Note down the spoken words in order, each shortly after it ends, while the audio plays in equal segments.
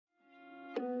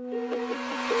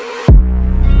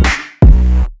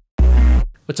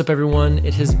What's up, everyone?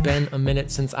 It has been a minute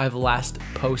since I've last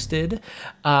posted.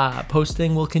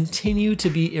 Posting will continue to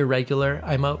be irregular.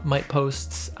 I might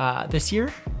post this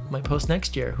year, might post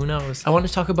next year, who knows. I want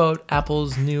to talk about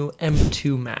Apple's new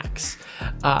M2 Macs.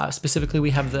 Specifically, we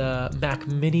have the Mac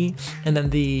Mini and then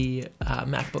the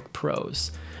MacBook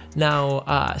Pros.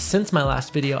 Now, since my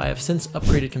last video, I have since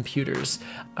upgraded computers.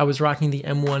 I was rocking the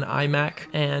M1 iMac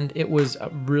and it was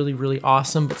really, really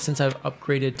awesome, but since I've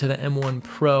upgraded to the M1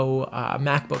 Pro,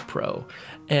 MacBook Pro,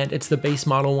 and it's the base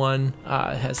model one,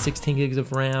 it has 16 gigs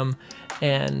of RAM,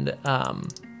 and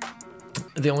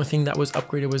the only thing that was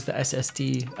upgraded was the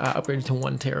SSD, upgraded to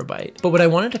 1 terabyte. But what I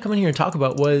wanted to come in here and talk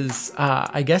about was,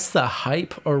 I guess, the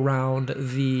hype around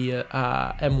the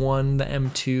M1, the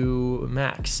M2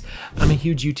 Macs. I'm a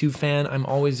huge YouTube fan. I'm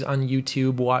always on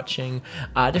YouTube watching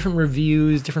different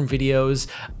reviews, different videos.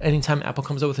 Anytime Apple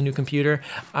comes out with a new computer,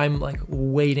 I'm like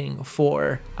waiting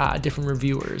for different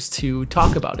reviewers to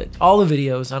talk about it. All the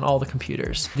videos on all the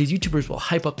computers. These YouTubers will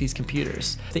hype up these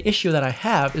computers. The issue that I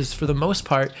have is, for the most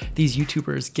part, these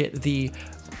YouTubers get the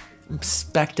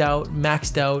spec'd out,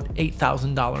 maxed out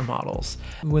 $8,000 models.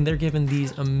 When they're given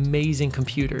these amazing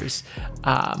computers,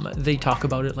 they talk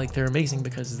about it like they're amazing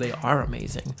because they are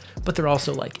amazing, but they're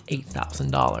also like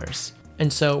 $8,000.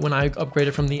 And so when I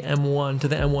upgraded from the M1 to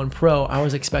the M1 Pro, I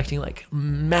was expecting like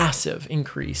massive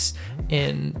increase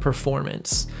in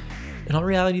performance. In all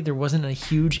reality, there wasn't a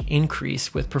huge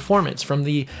increase with performance from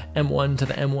the M1 to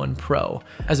the M1 Pro.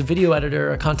 As a video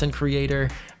editor, a content creator,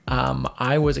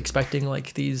 I was expecting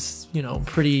like these,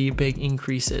 pretty big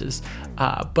increases.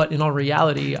 But in all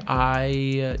reality,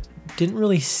 I didn't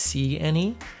really see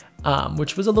any.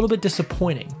 Which was a little bit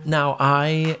disappointing. Now,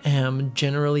 I am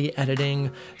generally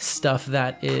editing stuff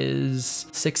that is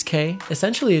 6K.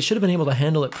 Essentially, it should have been able to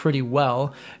handle it pretty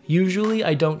well. Usually,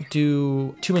 I don't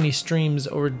do too many streams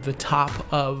over the top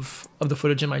of the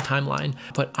footage in my timeline,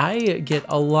 but I get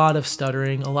a lot of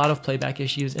stuttering, a lot of playback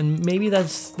issues, and maybe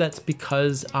that's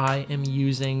because I am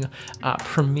using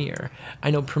Premiere. I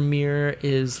know Premiere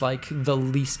is like the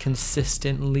least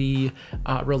consistently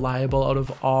reliable out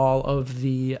of all of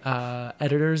the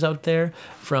editors out there,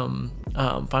 from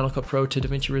Final Cut Pro to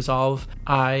DaVinci Resolve.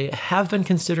 I have been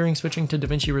considering switching to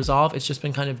DaVinci Resolve. It's just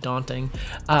been kind of daunting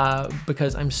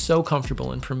because I'm so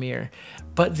comfortable in Premiere.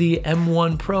 But the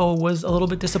M1 Pro was a little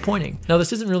bit disappointing. Now,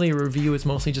 this isn't really a review, it's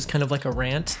mostly just kind of like a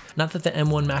rant. Not that the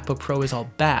M1 MacBook Pro is all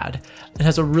bad. It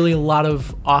has a lot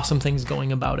of awesome things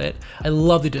going about it. I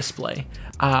love the display.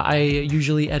 I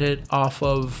usually edit off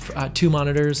of 2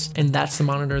 monitors, and that's the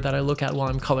monitor that I look at while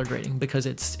I'm color grading because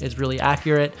it's really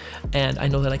accurate, and I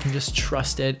know that I can just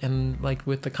trust it. And like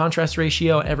with the contrast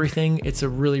ratio, everything, it's a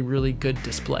really, really good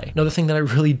display. Another thing that I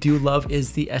really do love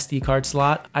is the SD card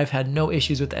slot. I've had no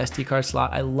issues with the SD card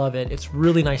slot. I love it. It's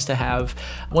really nice to have.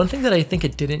 One thing that I think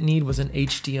it didn't need was an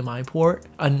HDMI port.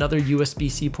 Another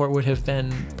USB-C port would have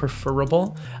been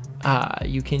preferable.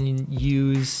 You can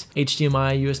use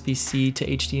HDMI, USB-C to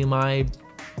HDMI.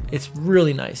 It's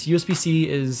really nice. USB-C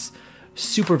is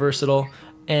super versatile.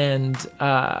 And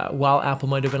while Apple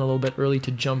might have been a little bit early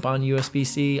to jump on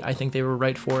USB-C, I think they were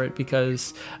right for it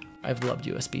because I've loved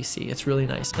USB-C. It's really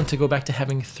nice. And to go back to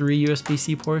having 3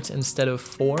 USB-C ports instead of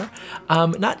 4,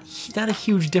 not a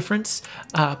huge difference,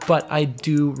 but I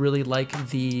do really like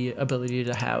the ability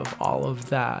to have all of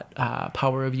that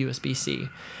power of USB-C.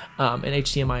 And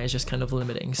HDMI is just kind of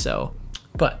limiting.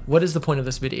 But what is the point of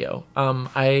this video?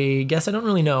 I guess I don't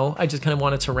really know. I just kind of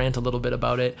wanted to rant a little bit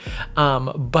about it.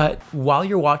 But while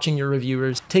you're watching your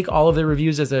reviewers, take all of their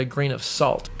reviews as a grain of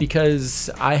salt, because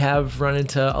I have run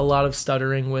into a lot of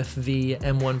stuttering with the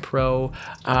M1 Pro.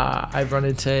 I've run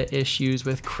into issues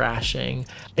with crashing.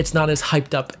 It's not as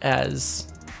hyped up as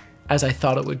I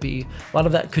thought it would be. A lot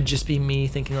of that could just be me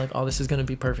thinking like, oh, this is gonna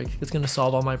be perfect. It's gonna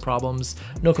solve all my problems.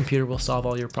 No computer will solve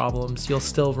all your problems. You'll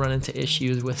still run into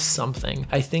issues with something.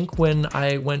 I think when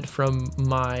I went from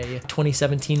my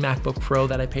 2017 MacBook Pro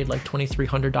that I paid like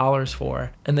 $2,300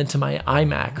 for, and then to my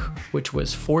iMac, which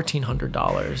was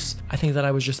 $1,400, I think that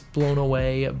I was just blown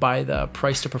away by the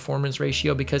price to performance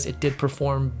ratio, because it did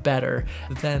perform better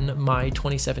than my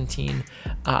 2017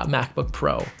 MacBook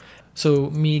Pro. So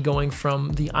me going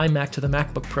from the iMac to the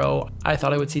MacBook Pro, I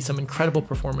thought I would see some incredible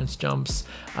performance jumps,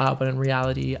 but in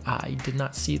reality, I did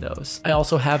not see those. I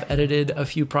also have edited a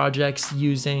few projects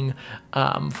using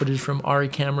footage from ARRI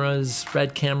cameras,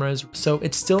 Red cameras, so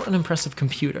it's still an impressive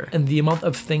computer, and the amount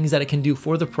of things that it can do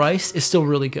for the price is still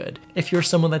really good. If you're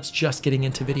someone that's just getting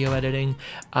into video editing,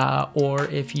 or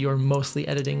if you're mostly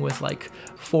editing with like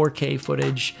 4K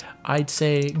footage, I'd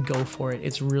say go for it.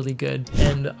 It's really good.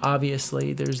 And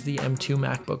obviously there's the M2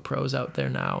 MacBook Pros out there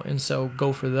now, and so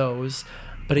go for those.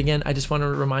 But again, I just want to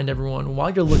remind everyone, while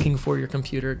you're looking for your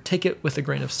computer, take it with a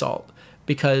grain of salt,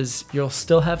 because you'll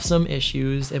still have some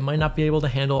issues. It might not be able to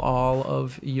handle all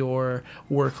of your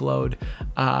workload.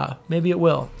 Maybe it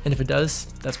will. And if it does,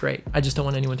 that's great. I just don't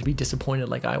want anyone to be disappointed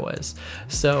like I was.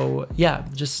 So yeah,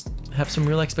 just have some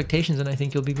real expectations and I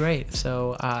think you'll be great.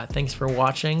 So thanks for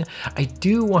watching. I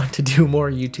do want to do more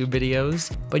YouTube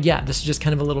videos, but yeah, this is just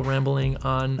kind of a little rambling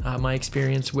on my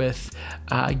experience with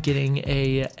getting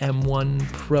a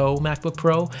M1 Pro, MacBook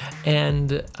Pro,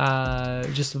 and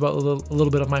just about a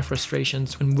little bit of my frustrations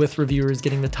with reviewers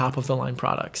getting the top of the line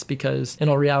products, because in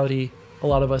all reality, a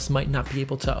lot of us might not be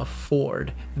able to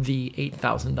afford the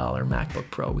 $8,000 MacBook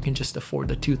Pro. We can just afford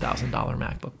the $2,000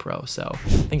 MacBook Pro. So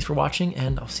thanks for watching,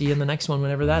 and I'll see you in the next one,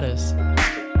 whenever that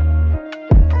is.